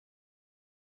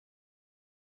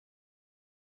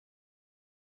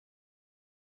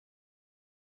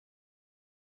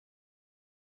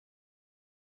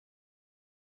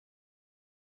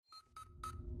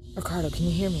Ricardo, can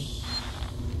you hear me?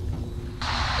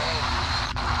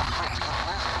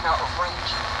 Moving out of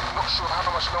range. Not sure how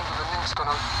much longer the link's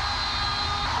gonna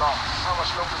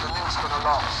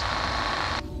last.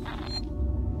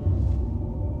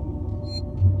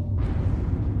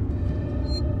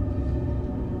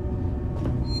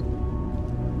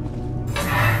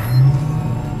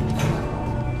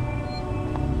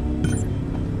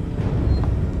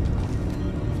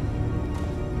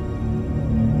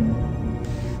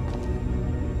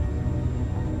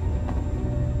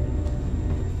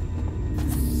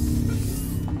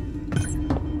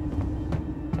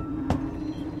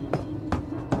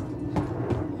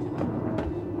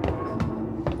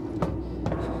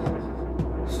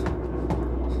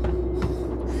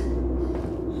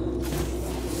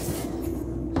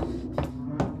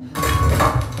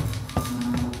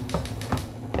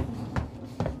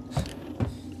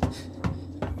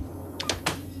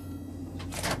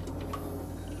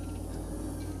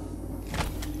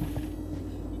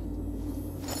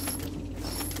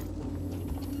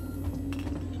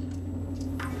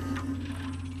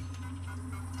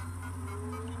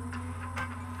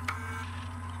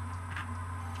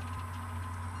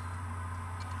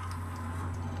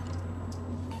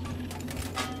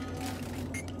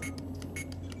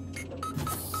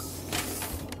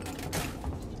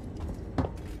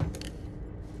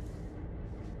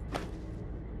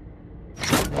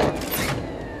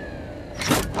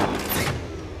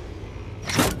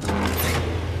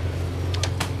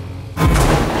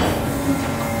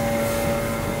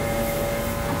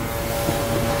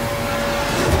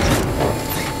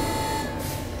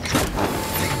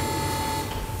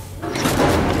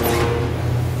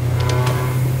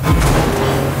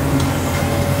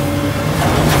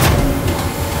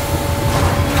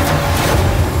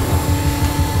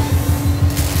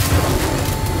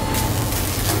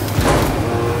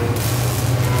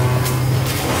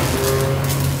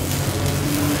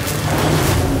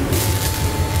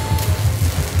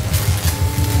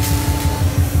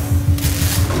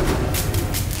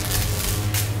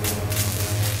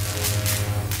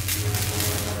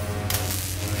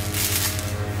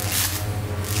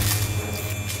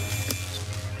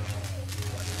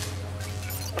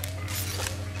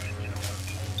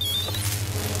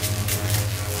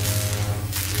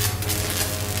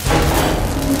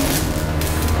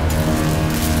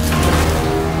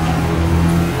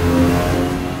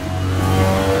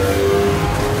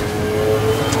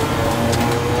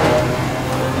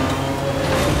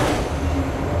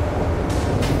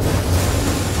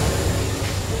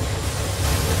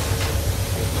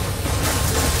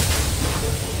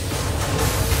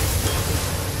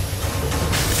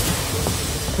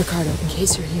 Ricardo, in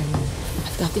case you're hearing me,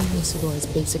 I've got the Unisador's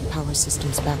basic power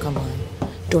systems back online.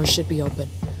 Doors should be open.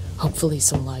 Hopefully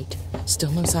some light.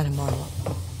 Still no sign of Marlo.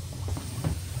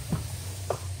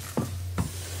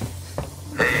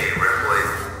 Hey,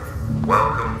 Ripley.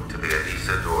 Welcome to the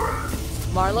Unisadora.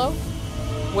 Marlo?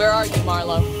 Where are you,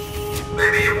 Marlo?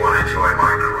 Maybe you want to join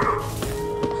my crew.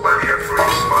 Plenty of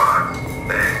free spots.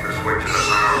 Thanks for switching the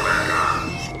power back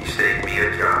on. You saved me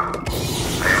a job.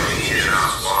 I only needed it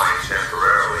offline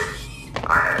temporarily.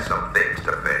 I had some things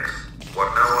to fix.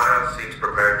 What no one else seems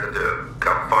prepared to do.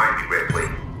 Come find me, Ripley.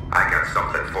 I got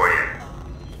something for you.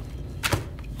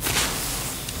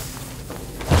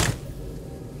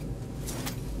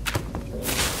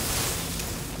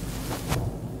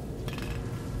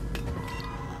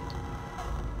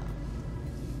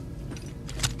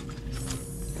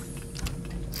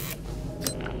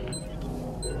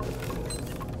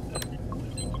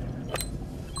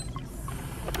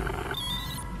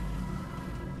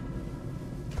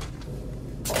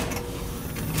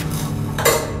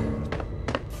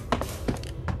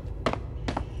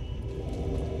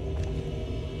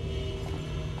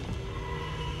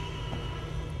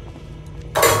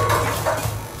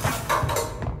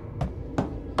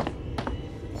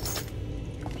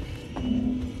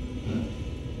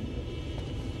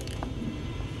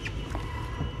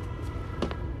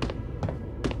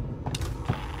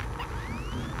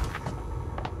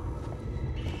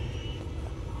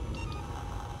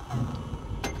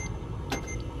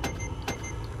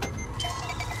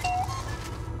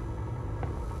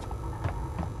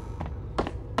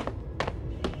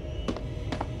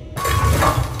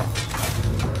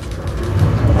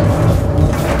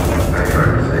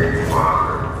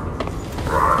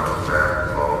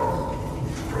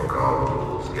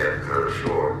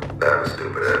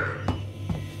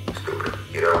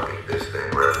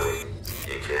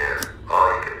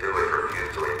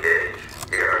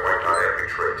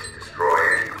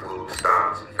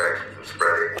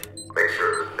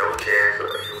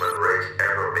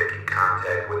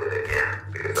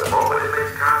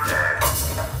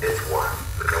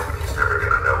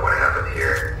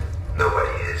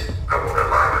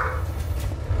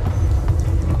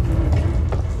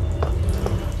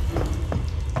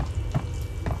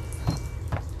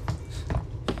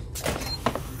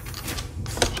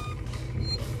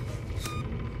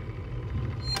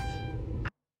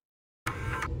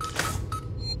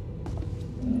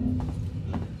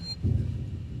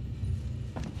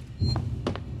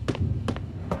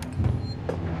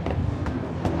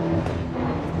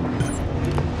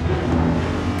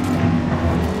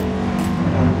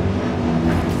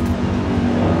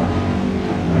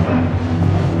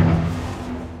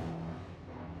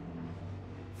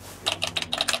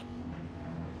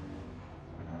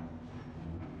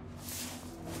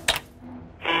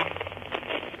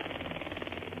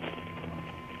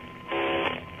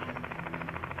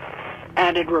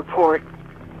 added report.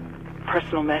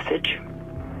 Personal message.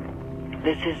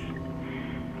 This is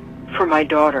for my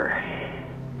daughter.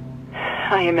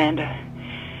 Hi, Amanda.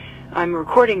 I'm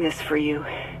recording this for you,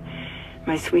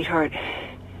 my sweetheart,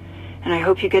 and I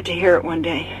hope you get to hear it one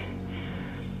day.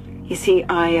 You see,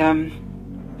 I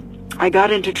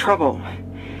got into trouble.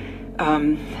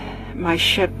 My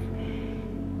ship,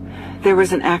 there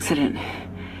was an accident,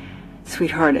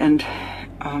 sweetheart, and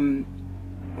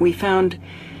we found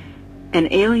an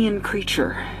alien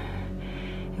creature.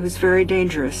 It was very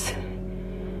dangerous,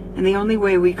 and the only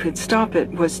way we could stop it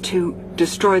was to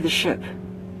destroy the ship.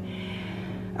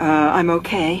 I'm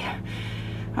okay.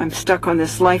 I'm stuck on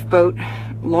this lifeboat,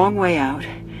 long way out,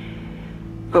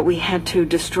 but we had to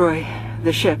destroy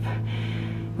the ship.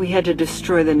 We had to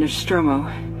destroy the Nostromo.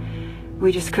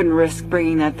 We just couldn't risk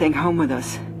bringing that thing home with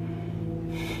us.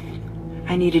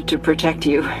 I needed to protect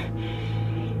you.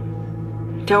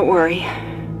 Don't worry.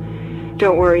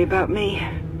 Don't worry about me.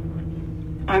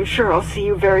 I'm sure I'll see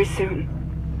you very soon.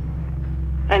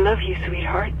 I love you,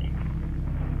 sweetheart.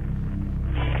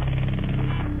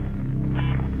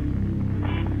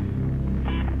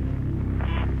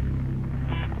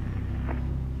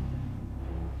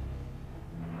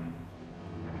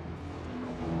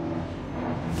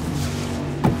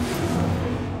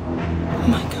 Oh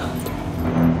my God.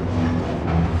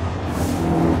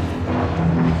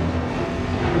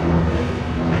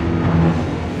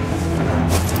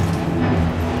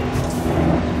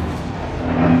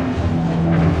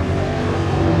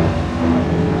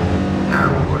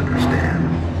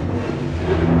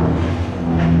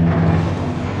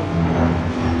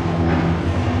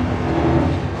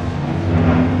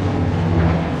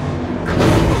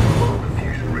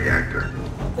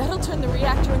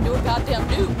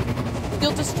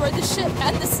 Destroy the ship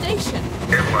and the station.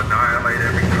 It will annihilate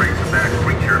every trace of that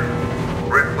creature.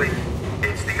 Ripley,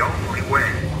 it's the only way.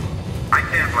 I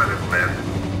can't let it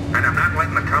live. And I'm not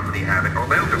letting the company have it, or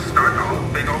they'll just start the whole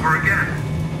thing over again.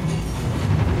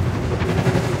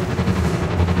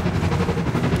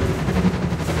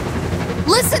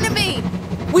 Listen to me!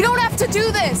 We don't have to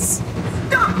do this!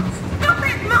 Stop! Stop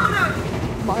it, Marlo!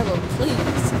 Marlo,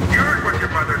 please. You heard what your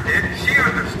mother did. She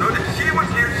understood. If she was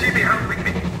here, she'd be helping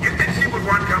me. You think she would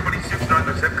want company shifting on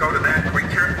the zip code of that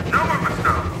creature? No one must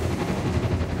know.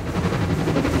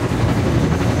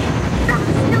 There are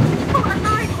still people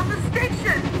alive on the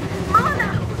station! Marlo!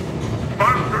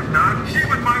 Foster's not. She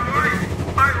was my wife.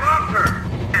 I loved her.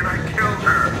 And I killed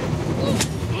her.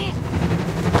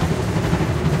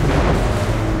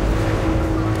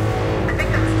 I think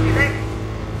that was too late.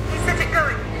 He set it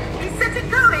going. He set it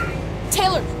going!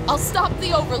 Taylor, I'll stop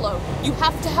the overload. You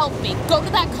have to help me. Go to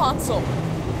that console.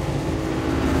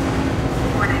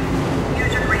 Warning.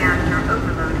 Fusion reactor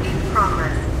overload in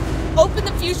progress. Open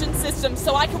the fusion system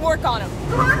so I can work on them.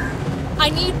 What? I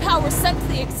need power sent to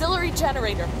the auxiliary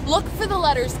generator. Look for the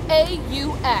letters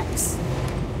AUX.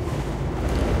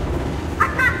 I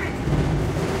got it!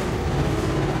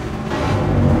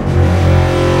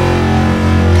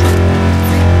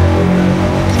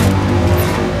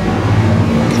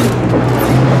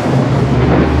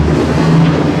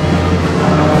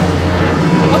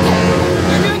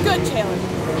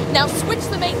 Now switch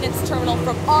the maintenance terminal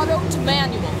from auto to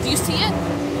manual. Do you see it?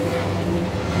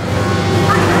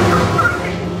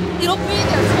 It'll be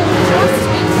there, Taylor. Trust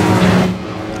me.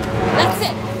 That's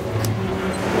it.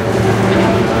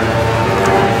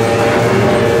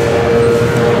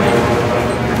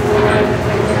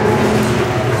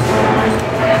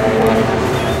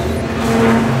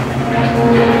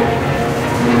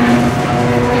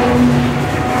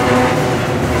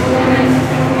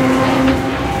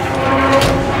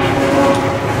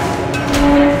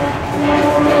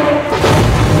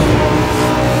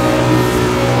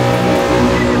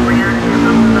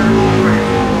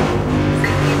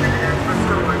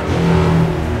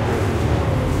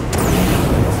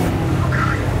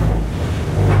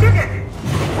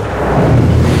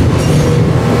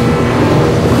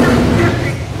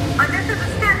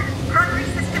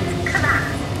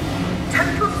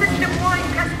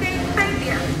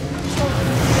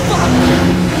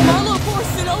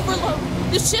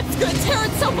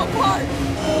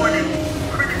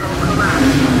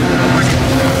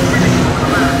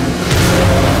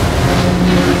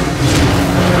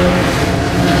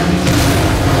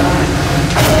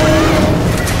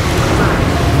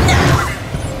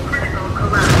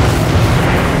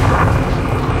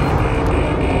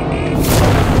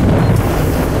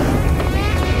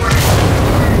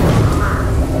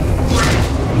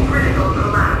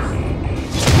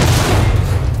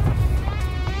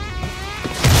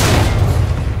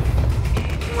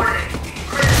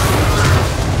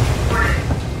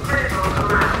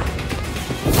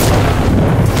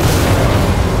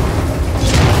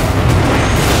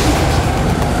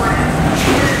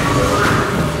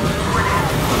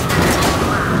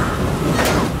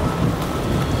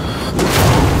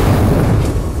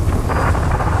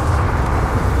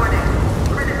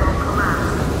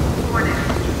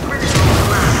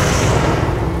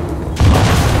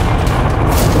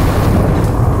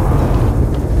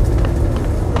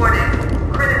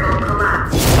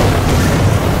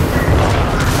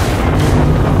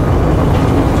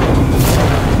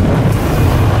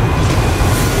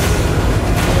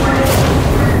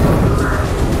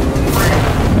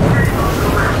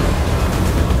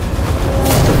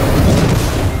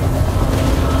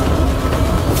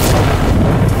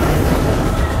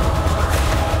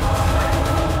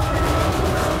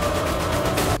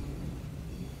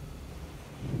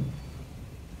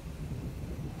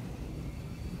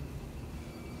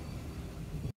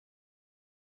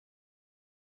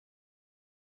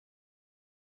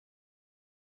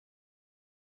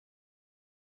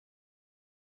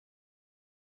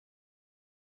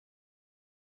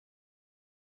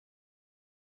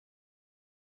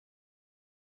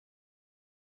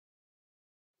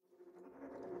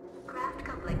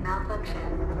 malfunction.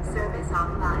 Service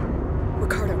offline.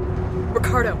 Ricardo!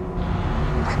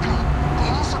 Ripley, the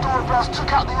Isidora blast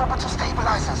took out the orbital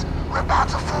stabilizers. We're about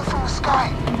to fall from the sky.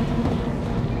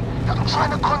 I'm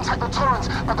trying to contact the Torrens,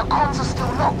 but the comms are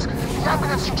still locked. The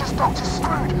ambulance you just docked is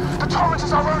screwed. The Torrens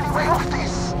is our only way off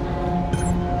this.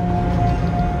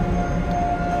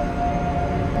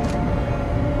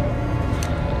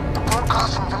 The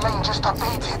broadcast from Valentin just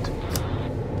updated.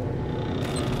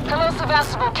 Hello,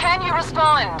 Sevastopol. Can you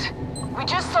respond? We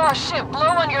just saw a ship blow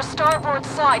on your starboard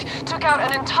side, took out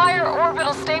an entire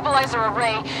orbital stabilizer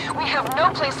array. We have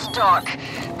no place to dock.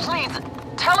 Please,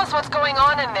 tell us what's going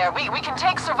on in there. We can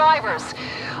take survivors.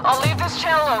 I'll leave this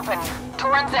channel open.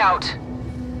 Torrens out.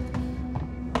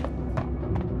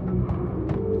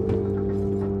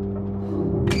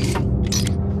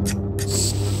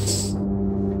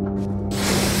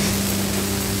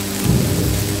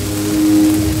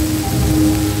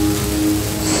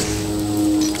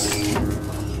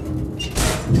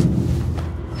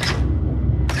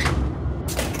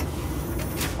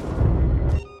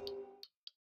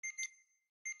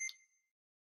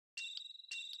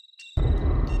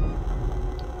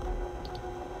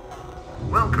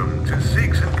 Welcome to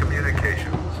Seegson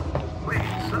Communications. Please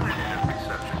sign in at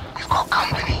reception. We've got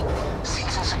company.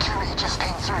 Seegson security just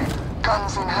came through.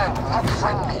 Guns in hand, not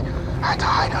friendly. Had to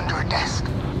hide under a desk.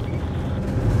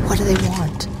 What do they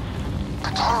want?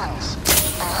 The Torrens.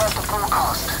 They heard the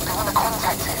broadcast. They want to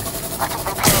contact it. I think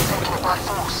they plan on taking it by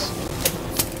force.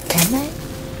 Can they?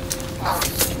 No,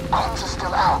 comms are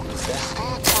still out.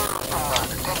 Steer clear of them.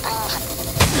 They're dangerous.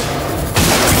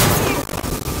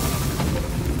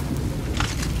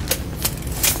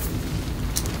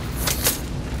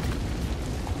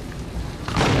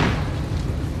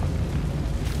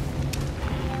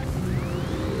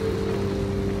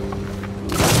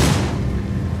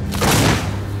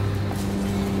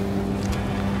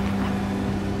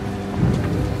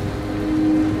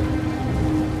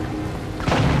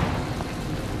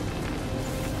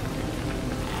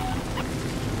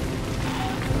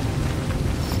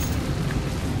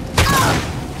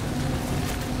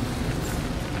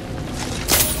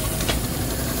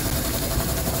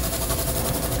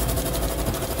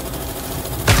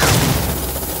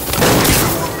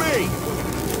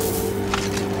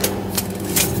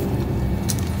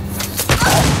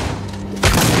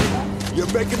 You're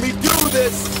making me do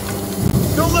this!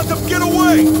 Don't let them get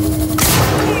away!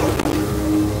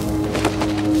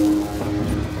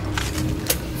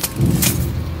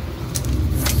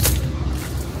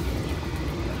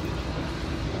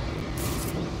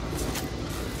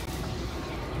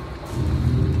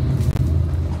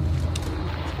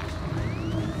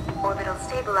 Orbital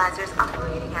stabilizers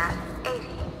operating at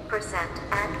 80%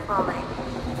 and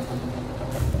falling.